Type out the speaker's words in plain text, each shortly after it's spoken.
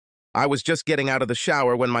I was just getting out of the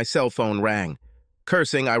shower when my cell phone rang.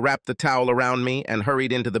 Cursing, I wrapped the towel around me and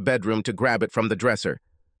hurried into the bedroom to grab it from the dresser.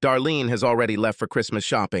 Darlene has already left for Christmas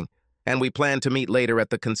shopping, and we plan to meet later at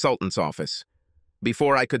the consultant's office.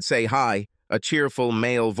 Before I could say hi, a cheerful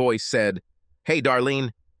male voice said, "Hey,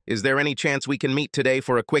 Darlene, is there any chance we can meet today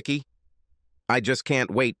for a quickie? I just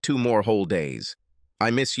can't wait 2 more whole days. I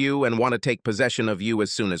miss you and want to take possession of you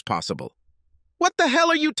as soon as possible." "What the hell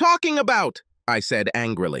are you talking about?" I said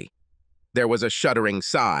angrily. There was a shuddering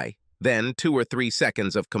sigh, then 2 or 3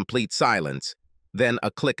 seconds of complete silence, then a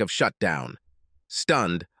click of shutdown.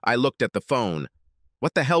 Stunned, I looked at the phone.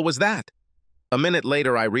 What the hell was that? A minute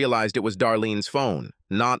later, I realized it was Darlene's phone,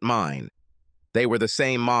 not mine. They were the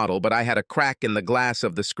same model, but I had a crack in the glass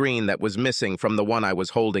of the screen that was missing from the one I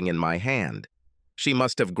was holding in my hand. She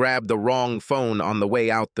must have grabbed the wrong phone on the way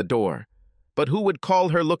out the door. But who would call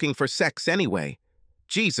her looking for sex anyway?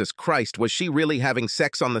 Jesus Christ, was she really having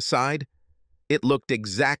sex on the side? It looked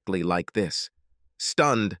exactly like this.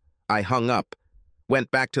 Stunned, I hung up,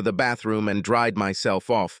 went back to the bathroom and dried myself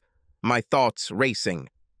off, my thoughts racing.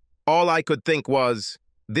 All I could think was,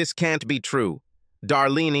 this can't be true.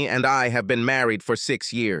 Darlene and I have been married for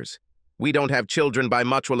 6 years. We don't have children by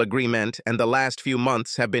mutual agreement, and the last few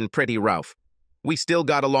months have been pretty rough. We still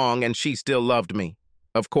got along and she still loved me,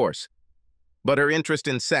 of course. But her interest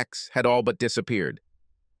in sex had all but disappeared.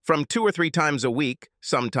 From 2 or 3 times a week,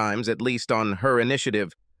 sometimes at least on her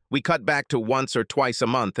initiative, we cut back to once or twice a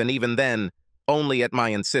month, and even then, only at my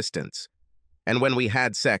insistence. And when we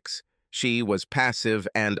had sex, she was passive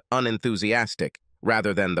and unenthusiastic,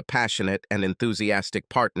 rather than the passionate and enthusiastic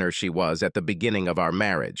partner she was at the beginning of our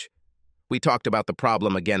marriage. We talked about the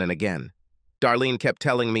problem again and again. Darlene kept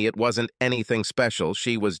telling me it wasn't anything special,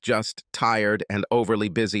 she was just tired and overly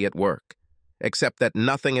busy at work. Except that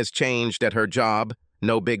nothing has changed at her job,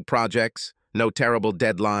 no big projects, no terrible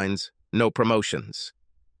deadlines, no promotions.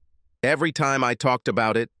 Every time I talked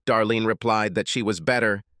about it, Darlene replied that she was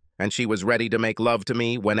better and she was ready to make love to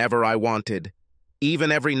me whenever I wanted.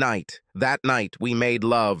 Even every night. That night we made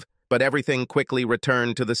love, but everything quickly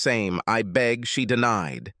returned to the same. I begged, she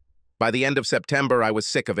denied. By the end of September, I was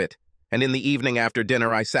sick of it, and in the evening after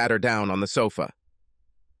dinner, I sat her down on the sofa.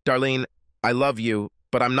 "Darlene, I love you,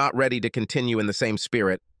 but I'm not ready to continue in the same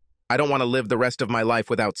spirit. I don't want to live the rest of my life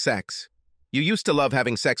without sex. You used to love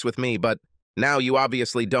having sex with me, but now you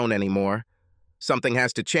obviously don't anymore. Something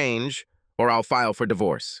has to change, or I'll file for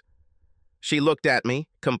divorce." She looked at me,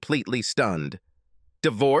 completely stunned.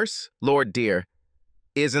 "Divorce? Lord dear,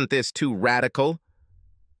 isn't this too radical?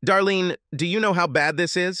 Darlene, do you know how bad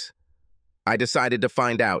this is?" I decided to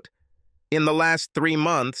find out. In the last 3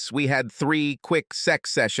 months, we had 3 quick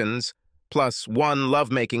sex sessions, plus 1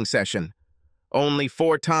 lovemaking session. Only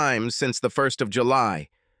 4 times since the 1st of July.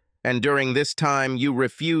 And during this time, you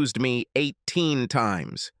refused me 18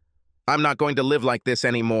 times. I'm not going to live like this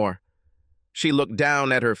anymore. She looked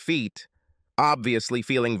down at her feet, obviously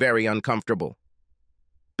feeling very uncomfortable.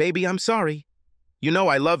 "Baby, I'm sorry. You know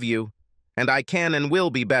I love you, and I can and will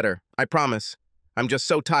be better, I promise. I'm just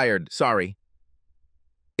so tired, sorry."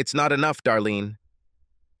 "It's not enough, Darlene.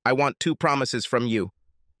 I want 2 promises from you,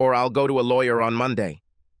 or I'll go to a lawyer on Monday."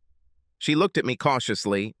 She looked at me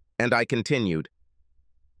cautiously, and I continued.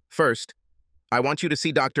 "First, I want you to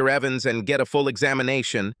see Dr. Evans and get a full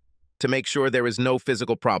examination to make sure there is no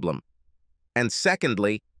physical problem. And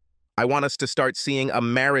secondly, I want us to start seeing a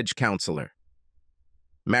marriage counselor."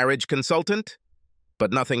 "Marriage consultant?"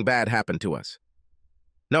 But nothing bad happened to us.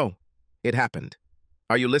 "No, it happened.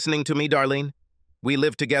 Are you listening to me, Darlene? We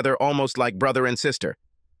live together almost like brother and sister.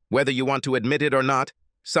 Whether you want to admit it or not,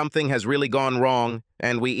 something has really gone wrong,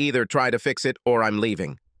 and we either try to fix it or I'm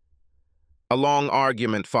leaving." A long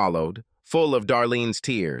argument followed, full of Darlene's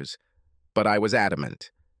tears, but I was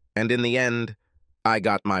adamant, and in the end, I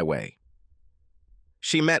got my way.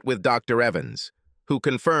 She met with Dr. Evans, who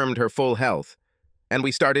confirmed her full health, and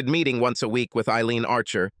we started meeting once a week with Eileen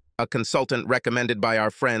Archer, a consultant recommended by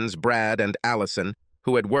our friends Brad and Allison,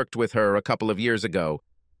 who had worked with her a couple of years ago.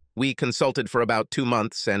 We consulted for about 2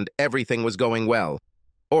 months, and everything was going well.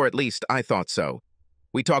 Or at least I thought so.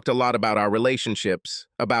 We talked a lot about our relationships,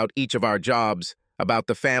 about each of our jobs, about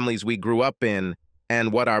the families we grew up in,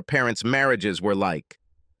 and what our parents' marriages were like.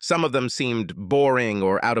 Some of them seemed boring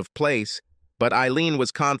or out of place, but Eileen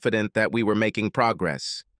was confident that we were making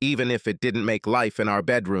progress, even if it didn't make life in our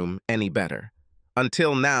bedroom any better.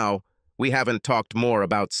 Until now, we haven't talked more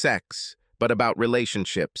about sex, but about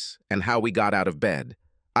relationships and how we got out of bed.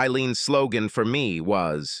 Eileen's slogan for me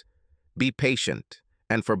was, "Be patient,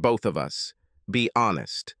 and for both of us, be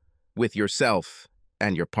honest with yourself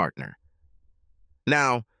and your partner."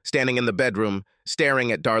 Now, Standing in the bedroom,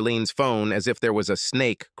 staring at Darlene's phone as if there was a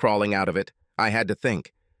snake crawling out of it, I had to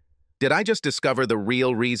think. Did I just discover the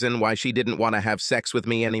real reason why she didn't want to have sex with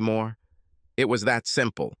me anymore? It was that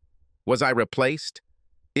simple. Was I replaced?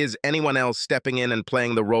 Is anyone else stepping in and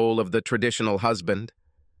playing the role of the traditional husband?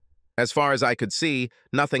 As far as I could see,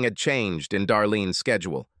 nothing had changed in Darlene's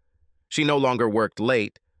schedule. She no longer worked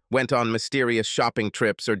late, went on mysterious shopping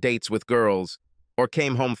trips or dates with girls, or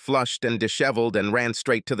came home flushed and disheveled and ran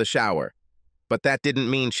straight to the shower. But that didn't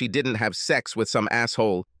mean she didn't have sex with some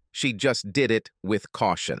asshole. She just did it with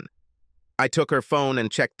caution. I took her phone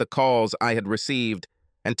and checked the calls I had received,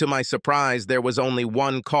 and to my surprise, there was only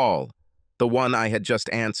one call, the one I had just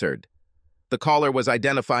answered. The caller was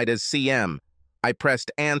identified as CM. I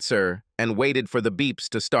pressed answer and waited for the beeps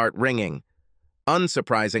to start ringing.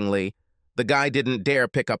 Unsurprisingly, the guy didn't dare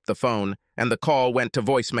pick up the phone, and the call went to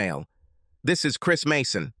voicemail. "This is Chris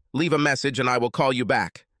Mason. Leave a message and I will call you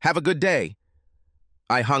back. Have a good day."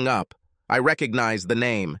 I hung up. I recognized the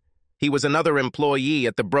name. He was another employee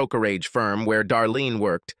at the brokerage firm where Darlene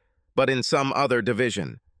worked, but in some other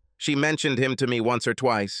division. She mentioned him to me once or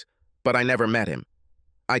twice, but I never met him.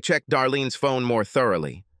 I checked Darlene's phone more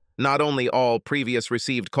thoroughly. Not only all previous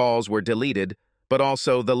received calls were deleted, but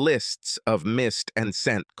also the lists of missed and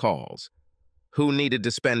sent calls. Who needed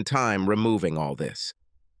to spend time removing all this?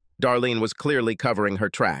 Darlene was clearly covering her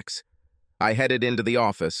tracks. I headed into the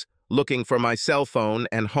office, looking for my cell phone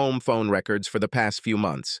and home phone records for the past few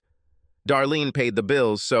months. Darlene paid the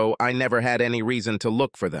bills, so I never had any reason to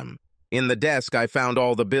look for them. In the desk, I found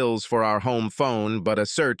all the bills for our home phone, but a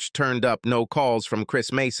search turned up no calls from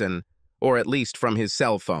Chris Mason, or at least from his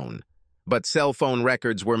cell phone. But cell phone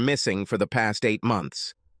records were missing for the past 8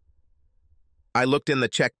 months. I looked in the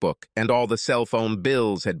checkbook, and all the cell phone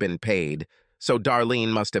bills had been paid, so Darlene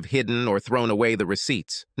must have hidden or thrown away the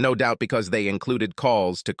receipts, no doubt because they included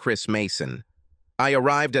calls to Chris Mason. I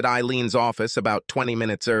arrived at Eileen's office about 20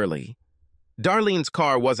 minutes early. Darlene's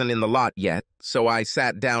car wasn't in the lot yet, so I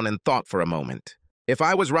sat down and thought for a moment. If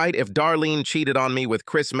I was right, if Darlene cheated on me with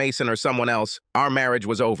Chris Mason or someone else, our marriage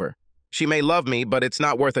was over. She may love me, but it's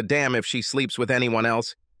not worth a damn if she sleeps with anyone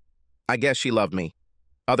else. I guess she loved me.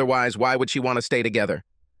 Otherwise, why would she want to stay together?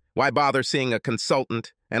 Why bother seeing a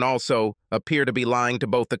consultant and also appear to be lying to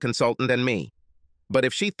both the consultant and me? But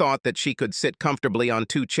if she thought that she could sit comfortably on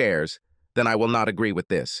 2 chairs, then I will not agree with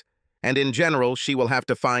this. And in general, she will have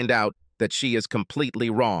to find out that she is completely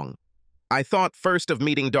wrong. I thought first of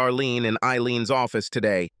meeting Darlene in Eileen's office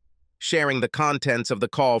today, sharing the contents of the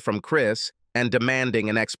call from Chris, and demanding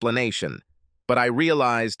an explanation. But I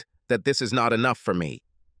realized that this is not enough for me.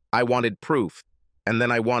 I wanted proof, and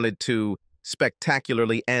then I wanted to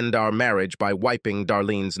spectacularly end our marriage by wiping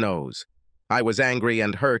Darlene's nose. I was angry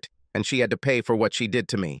and hurt, and she had to pay for what she did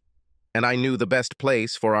to me. And I knew the best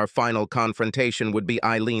place for our final confrontation would be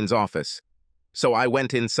Eileen's office. So I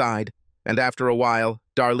went inside, and after a while,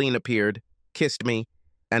 Darlene appeared, kissed me,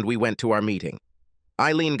 and we went to our meeting.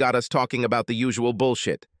 Eileen got us talking about the usual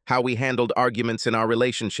bullshit, how we handled arguments in our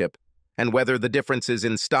relationship, and whether the differences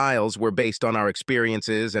in styles were based on our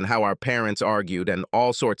experiences and how our parents argued and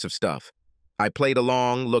all sorts of stuff. I played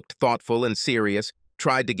along, looked thoughtful and serious,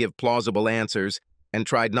 tried to give plausible answers, and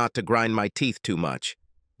tried not to grind my teeth too much.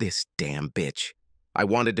 This damn bitch. I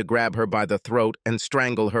wanted to grab her by the throat and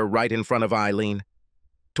strangle her right in front of Eileen.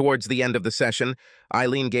 Towards the end of the session,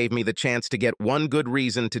 Eileen gave me the chance to get one good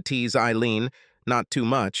reason to tease Eileen, not too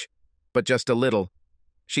much, but just a little.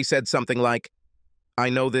 She said something like, "I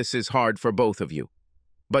know this is hard for both of you,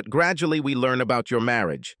 but gradually we learn about your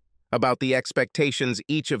marriage, about the expectations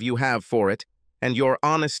each of you have for it, and your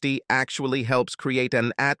honesty actually helps create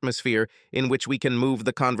an atmosphere in which we can move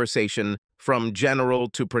the conversation from general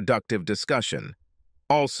to productive discussion.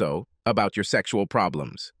 Also, about your sexual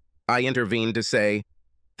problems." I intervened to say,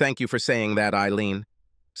 "Thank you for saying that, Eileen.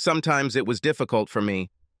 Sometimes it was difficult for me,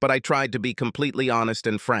 but I tried to be completely honest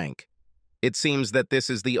and frank. It seems that this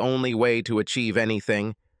is the only way to achieve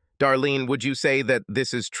anything. Darlene, would you say that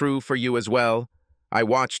this is true for you as well?" I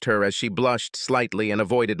watched her as she blushed slightly and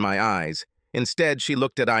avoided my eyes. Instead, she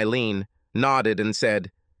looked at Eileen, nodded, and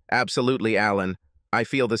said, "Absolutely, Alan. I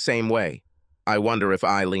feel the same way." I wonder if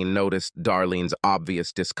Eileen noticed Darlene's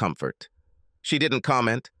obvious discomfort. She didn't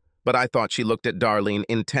comment, but I thought she looked at Darlene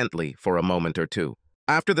intently for a moment or two.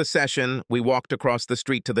 After the session, we walked across the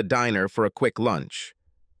street to the diner for a quick lunch.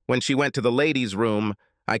 When she went to the ladies' room,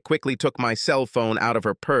 I quickly took my cell phone out of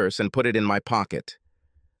her purse and put it in my pocket.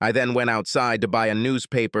 I then went outside to buy a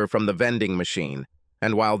newspaper from the vending machine,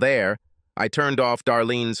 and while there, I turned off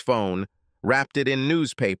Darlene's phone, wrapped it in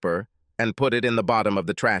newspaper, and put it in the bottom of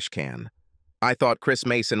the trash can. I thought Chris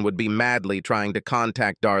Mason would be madly trying to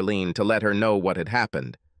contact Darlene to let her know what had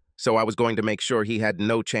happened, so I was going to make sure he had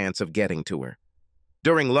no chance of getting to her.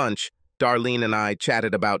 During lunch, Darlene and I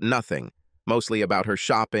chatted about nothing, mostly about her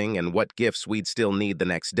shopping and what gifts we'd still need the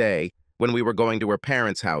next day when we were going to her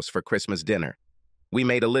parents' house for Christmas dinner. We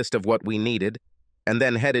made a list of what we needed, and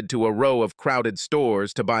then headed to a row of crowded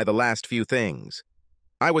stores to buy the last few things.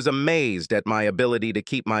 I was amazed at my ability to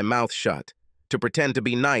keep my mouth shut, to pretend to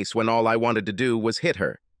be nice when all I wanted to do was hit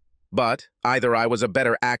her. But either I was a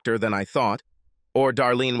better actor than I thought, or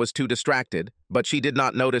Darlene was too distracted, but she did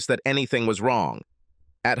not notice that anything was wrong.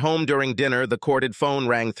 At home during dinner, the corded phone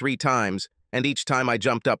rang 3 times, and each time I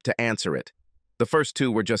jumped up to answer it. The first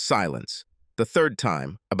 2 were just silence. The third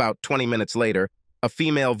time, about 20 minutes later, a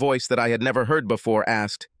female voice that I had never heard before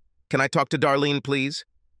asked, "Can I talk to Darlene, please?"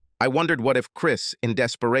 I wondered what if Chris, in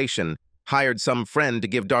desperation, hired some friend to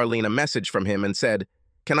give Darlene a message from him and said,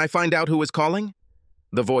 "Can I find out who is calling?"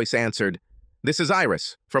 The voice answered, "This is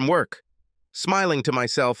Iris, from work." Smiling to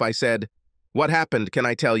myself, I said, "What happened, can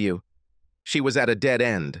I tell you?" She was at a dead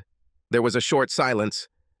end. There was a short silence,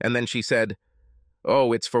 and then she said,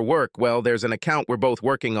 "Oh, it's for work. Well, there's an account we're both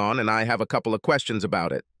working on, and I have a couple of questions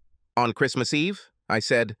about it." "On Christmas Eve?" I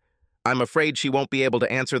said. "I'm afraid she won't be able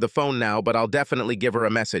to answer the phone now, but I'll definitely give her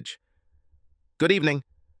a message." "Good evening."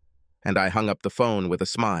 And I hung up the phone with a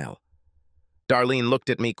smile. Darlene looked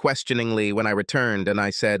at me questioningly when I returned, and I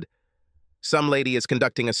said, "Some lady is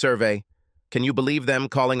conducting a survey. Can you believe them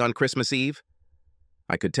calling on Christmas Eve?"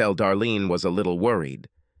 I could tell Darlene was a little worried.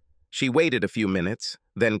 She waited a few minutes,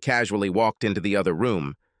 then casually walked into the other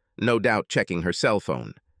room, no doubt checking her cell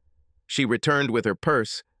phone. She returned with her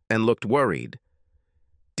purse and looked worried.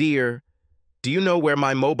 "Dear, do you know where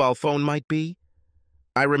my mobile phone might be?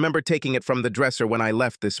 I remember taking it from the dresser when I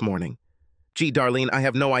left this morning. Gee, Darlene, I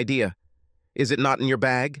have no idea. Is it not in your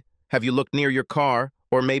bag? Have you looked near your car,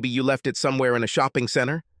 or maybe you left it somewhere in a shopping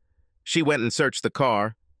center?" She went and searched the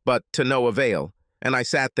car, but to no avail, and I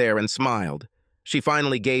sat there and smiled. She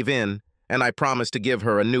finally gave in, and I promised to give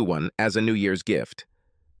her a new one as a New Year's gift.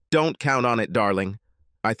 Don't count on it, darling,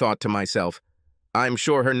 I thought to myself. I'm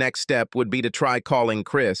sure her next step would be to try calling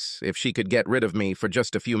Chris if she could get rid of me for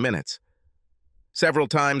just a few minutes. Several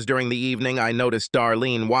times during the evening, I noticed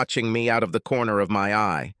Darlene watching me out of the corner of my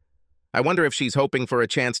eye. I wonder if she's hoping for a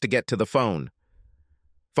chance to get to the phone.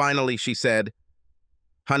 Finally, she said,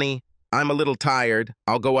 "Honey, I'm a little tired.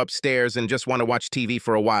 I'll go upstairs and just want to watch TV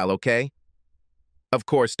for a while, okay?" "Of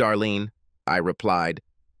course, Darlene," I replied.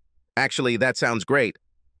 "Actually, that sounds great.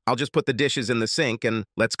 I'll just put the dishes in the sink and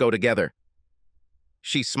let's go together."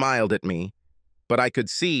 She smiled at me, but I could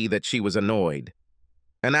see that she was annoyed.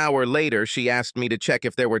 An hour later, she asked me to check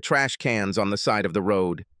if there were trash cans on the side of the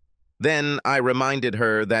road. Then I reminded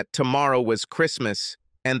her that tomorrow was Christmas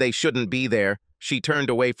and they shouldn't be there. She turned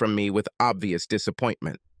away from me with obvious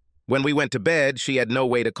disappointment. When we went to bed, she had no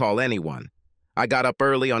way to call anyone. I got up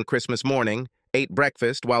early on Christmas morning, ate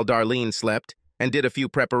breakfast while Darlene slept, and did a few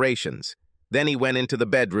preparations. Then he went into the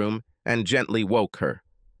bedroom and gently woke her.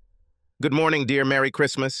 "Good morning, dear. Merry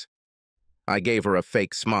Christmas." I gave her a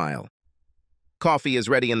fake smile. "Coffee is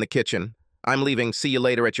ready in the kitchen. I'm leaving. See you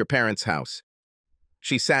later at your parents' house."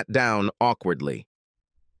 She sat down awkwardly.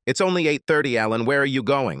 "It's only 8:30, Alan. Where are you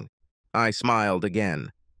going?" I smiled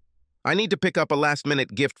again. "I need to pick up a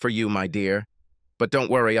last-minute gift for you, my dear. But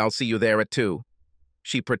don't worry, I'll see you there at 2.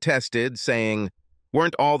 She protested, saying,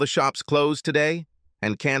 "Weren't all the shops closed today?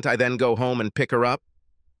 And can't I then go home and pick her up?"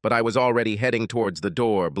 But I was already heading towards the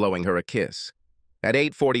door, blowing her a kiss. At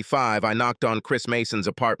 8:45, I knocked on Chris Mason's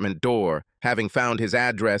apartment door, having found his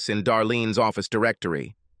address in Darlene's office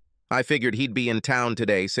directory. I figured he'd be in town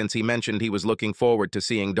today since he mentioned he was looking forward to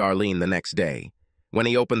seeing Darlene the next day. When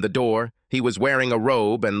he opened the door, he was wearing a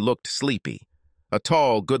robe and looked sleepy. A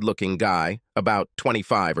tall, good-looking guy, about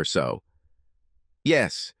 25 or so.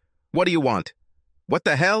 "Yes. What do you want?" "What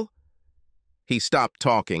the hell?" He stopped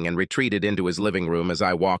talking and retreated into his living room as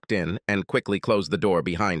I walked in and quickly closed the door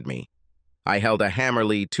behind me. I held a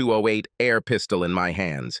Hammerly 208 air pistol in my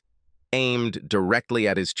hands, aimed directly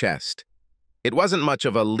at his chest. It wasn't much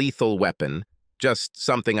of a lethal weapon, just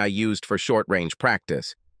something I used for short-range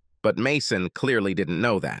practice, but Mason clearly didn't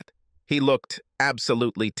know that. He looked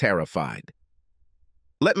absolutely terrified.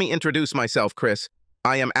 "Let me introduce myself, Chris.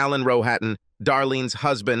 I am Alan Rohatton, Darlene's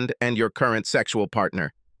husband and your current sexual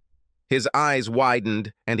partner." His eyes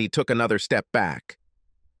widened, and he took another step back.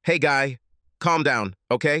 "Hey, guy, calm down,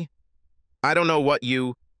 okay? I don't know what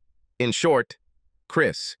you—" "In short,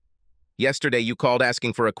 Chris, yesterday you called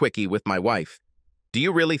asking for a quickie with my wife. Do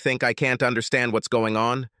you really think I can't understand what's going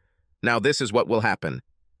on? Now this is what will happen.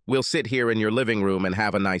 We'll sit here in your living room and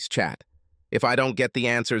have a nice chat. If I don't get the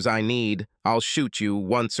answers I need, I'll shoot you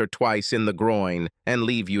once or twice in the groin and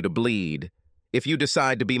leave you to bleed. If you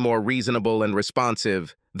decide to be more reasonable and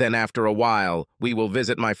responsive, then after a while, we will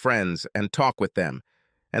visit my friends and talk with them.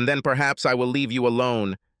 And then perhaps I will leave you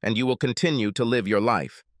alone and you will continue to live your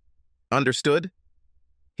life. Understood?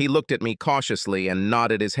 He looked at me cautiously and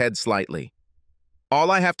nodded his head slightly. All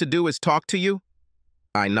I have to do is talk to you?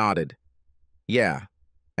 I nodded. Yeah,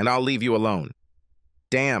 and I'll leave you alone.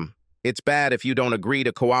 Damn, it's bad if you don't agree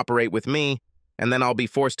to cooperate with me, and then I'll be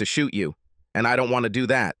forced to shoot you, and I don't want to do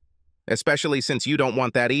that. Especially since you don't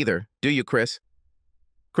want that either, do you, Chris?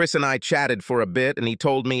 Chris and I chatted for a bit, and he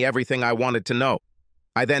told me everything I wanted to know.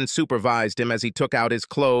 I then supervised him as he took out his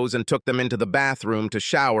clothes and took them into the bathroom to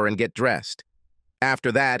shower and get dressed.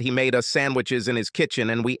 After that, he made us sandwiches in his kitchen,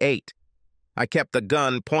 and we ate. I kept the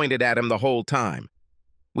gun pointed at him the whole time.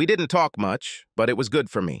 We didn't talk much, but it was good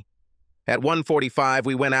for me. At 1:45,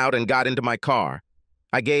 we went out and got into my car.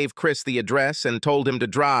 I gave Chris the address and told him to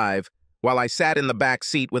drive, while I sat in the back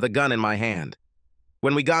seat with a gun in my hand.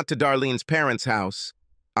 When we got to Darlene's parents' house,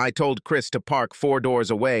 I told Chris to park 4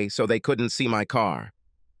 doors away so they couldn't see my car.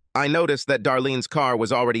 I noticed that Darlene's car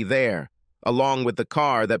was already there, along with the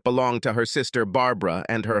car that belonged to her sister Barbara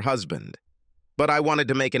and her husband. But I wanted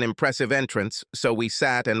to make an impressive entrance, so we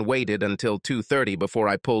sat and waited until 2:30 before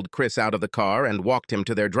I pulled Chris out of the car and walked him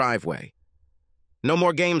to their driveway. No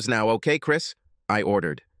more games now, okay, Chris? I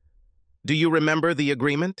ordered. Do you remember the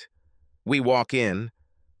agreement? We walk in,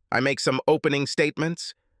 I make some opening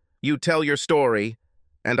statements, you tell your story,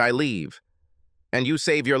 and I leave. And you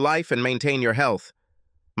save your life and maintain your health.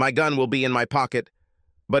 My gun will be in my pocket,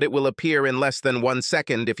 but it will appear in less than 1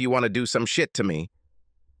 second if you want to do some shit to me.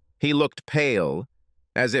 He looked pale,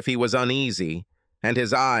 as if he was uneasy, and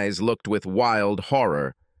his eyes looked with wild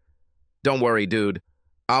horror. Don't worry, dude.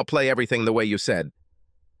 I'll play everything the way you said.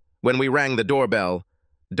 When we rang the doorbell,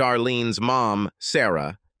 Darlene's mom,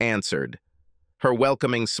 Sarah, answered. Her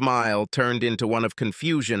welcoming smile turned into one of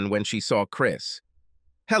confusion when she saw Chris.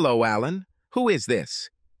 Hello, Alan. Who is this?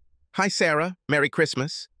 Hi, Sarah. Merry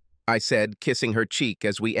Christmas, I said, kissing her cheek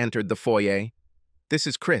as we entered the foyer. This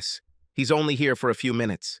is Chris. He's only here for a few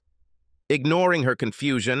minutes. Ignoring her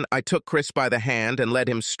confusion, I took Chris by the hand and led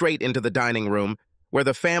him straight into the dining room, where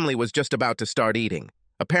the family was just about to start eating.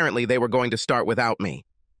 Apparently, they were going to start without me.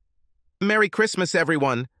 Merry Christmas,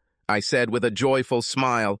 everyone, I said with a joyful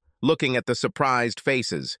smile, looking at the surprised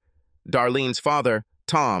faces. Darlene's father,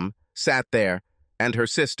 Tom, sat there, and her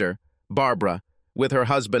sister, Barbara, with her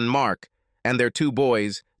husband, Mark, and their 2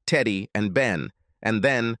 boys, Teddy and Ben, and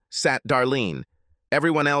then sat Darlene.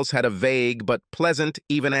 Everyone else had a vague but pleasant,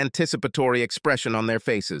 even anticipatory expression on their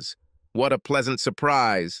faces. What a pleasant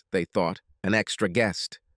surprise, they thought, an extra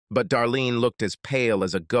guest. But Darlene looked as pale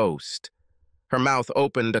as a ghost. Her mouth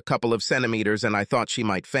opened a couple of centimeters and I thought she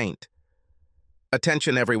might faint.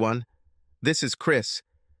 Attention, everyone. This is Chris.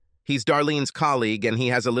 He's Darlene's colleague and he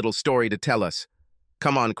has a little story to tell us.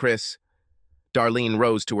 Come on, Chris. Darlene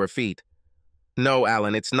rose to her feet. No,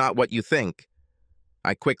 Alan, it's not what you think.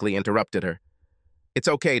 I quickly interrupted her. It's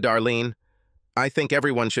okay, Darlene. I think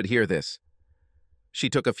everyone should hear this. She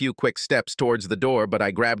took a few quick steps towards the door, but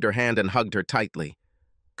I grabbed her hand and hugged her tightly.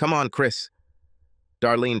 Come on, Chris.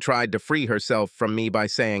 Darlene tried to free herself from me by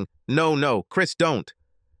saying, No, Chris, don't.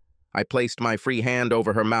 I placed my free hand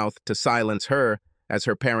over her mouth to silence her as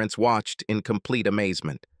her parents watched in complete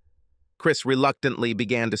amazement. Chris reluctantly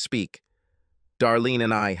began to speak. Darlene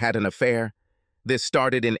and I had an affair. This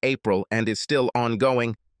started in April and is still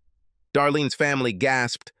ongoing. Darlene's family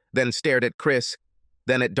gasped, then stared at Chris,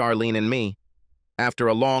 then at Darlene and me. After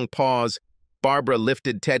a long pause, Barbara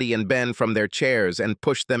lifted Teddy and Ben from their chairs and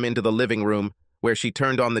pushed them into the living room, where she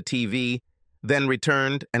turned on the TV, then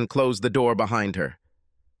returned and closed the door behind her.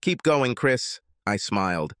 Keep going, Chris, I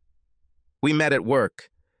smiled. We met at work.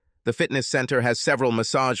 The fitness center has several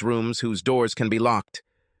massage rooms whose doors can be locked.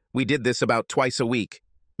 We did this about twice a week,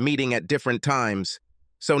 meeting at different times,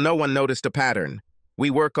 so no one noticed a pattern. We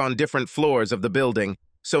work on different floors of the building,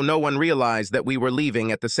 so no one realized that we were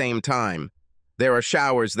leaving at the same time. There are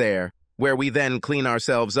showers there, where we then clean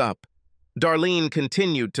ourselves up. Darlene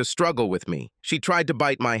continued to struggle with me. She tried to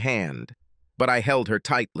bite my hand, but I held her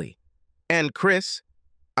tightly. And Chris,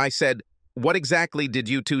 I said, what exactly did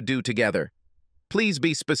you two do together? Please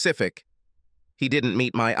be specific. He didn't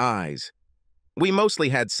meet my eyes. We mostly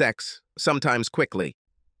had sex, sometimes quickly.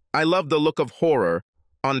 I loved the look of horror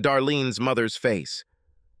on Darlene's mother's face.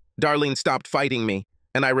 Darlene stopped fighting me,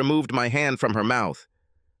 and I removed my hand from her mouth.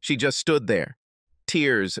 She just stood there,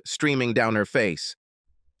 tears streaming down her face.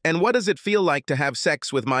 And what does it feel like to have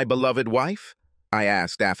sex with my beloved wife? I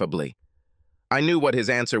asked affably. I knew what his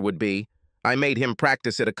answer would be. I made him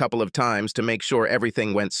practice it a couple of times to make sure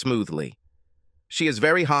everything went smoothly. She is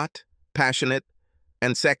very hot, passionate,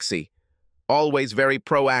 and sexy, always very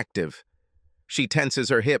proactive. She tenses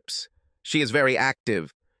her hips. She is very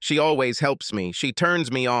active. She always helps me. She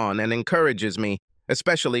turns me on and encourages me,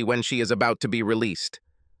 especially when she is about to be released.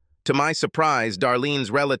 To my surprise, Darlene's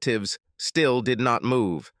relatives still did not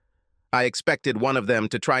move. I expected one of them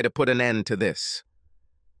to try to put an end to this.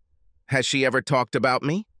 "Has she ever talked about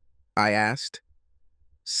me?" I asked.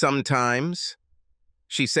 "Sometimes.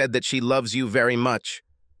 She said that she loves you very much,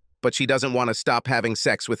 but she doesn't want to stop having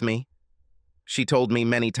sex with me. She told me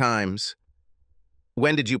many times."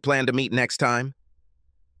 "When did you plan to meet next time?"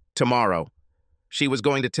 "Tomorrow. She was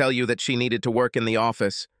going to tell you that she needed to work in the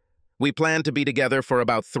office. We planned to be together for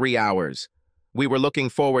about 3 hours. We were looking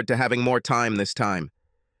forward to having more time this time.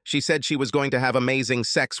 She said she was going to have amazing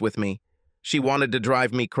sex with me. She wanted to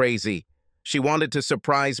drive me crazy. She wanted to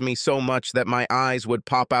surprise me so much that my eyes would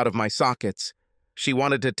pop out of my sockets. She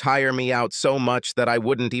wanted to tire me out so much that I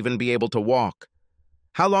wouldn't even be able to walk."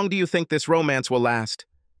 "How long do you think this romance will last?"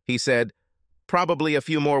 he said. "Probably a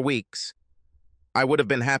few more weeks." I would have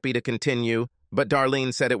been happy to continue, but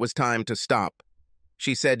Darlene said it was time to stop.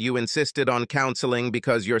 She said you insisted on counseling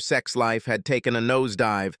because your sex life had taken a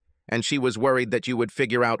nosedive, and she was worried that you would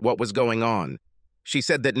figure out what was going on. She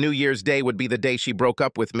said that New Year's Day would be the day she broke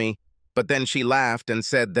up with me, but then she laughed and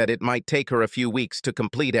said that it might take her a few weeks to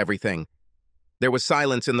complete everything. There was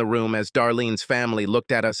silence in the room as Darlene's family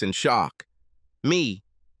looked at us in shock. Me,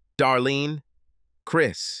 Darlene,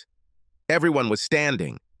 Chris. Everyone was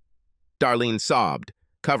standing. Darlene sobbed,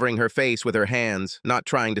 covering her face with her hands, not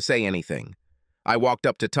trying to say anything. I walked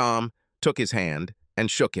up to Tom, took his hand, and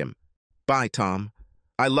shook him. "Bye, Tom.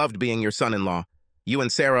 I loved being your son-in-law. You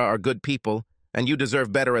and Sarah are good people, and you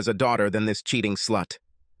deserve better as a daughter than this cheating slut.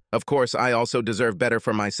 Of course, I also deserve better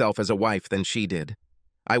for myself as a wife than she did."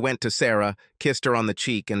 I went to Sarah, kissed her on the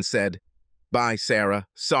cheek, and said, "Bye, Sarah.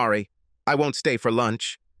 Sorry. I won't stay for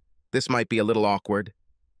lunch. This might be a little awkward."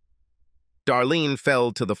 Darlene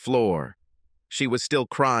fell to the floor. She was still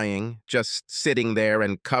crying, just sitting there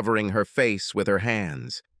and covering her face with her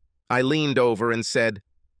hands. I leaned over and said,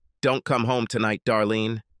 "Don't come home tonight,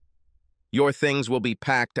 Darlene. Your things will be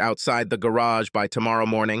packed outside the garage by tomorrow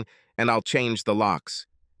morning, and I'll change the locks.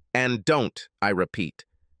 And don't, I repeat,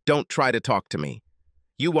 don't try to talk to me.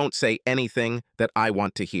 You won't say anything that I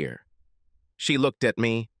want to hear." She looked at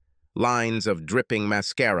me, lines of dripping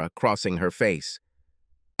mascara crossing her face.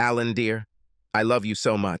 "Alan, dear, I love you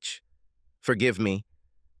so much. Forgive me.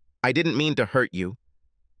 I didn't mean to hurt you.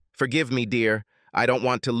 Forgive me, dear. I don't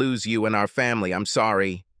want to lose you and our family. I'm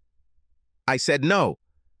sorry." I said no.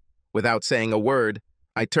 Without saying a word,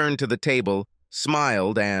 I turned to the table,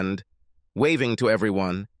 smiled, and, waving to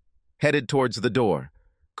everyone, headed towards the door.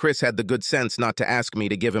 Chris had the good sense not to ask me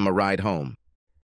to give him a ride home.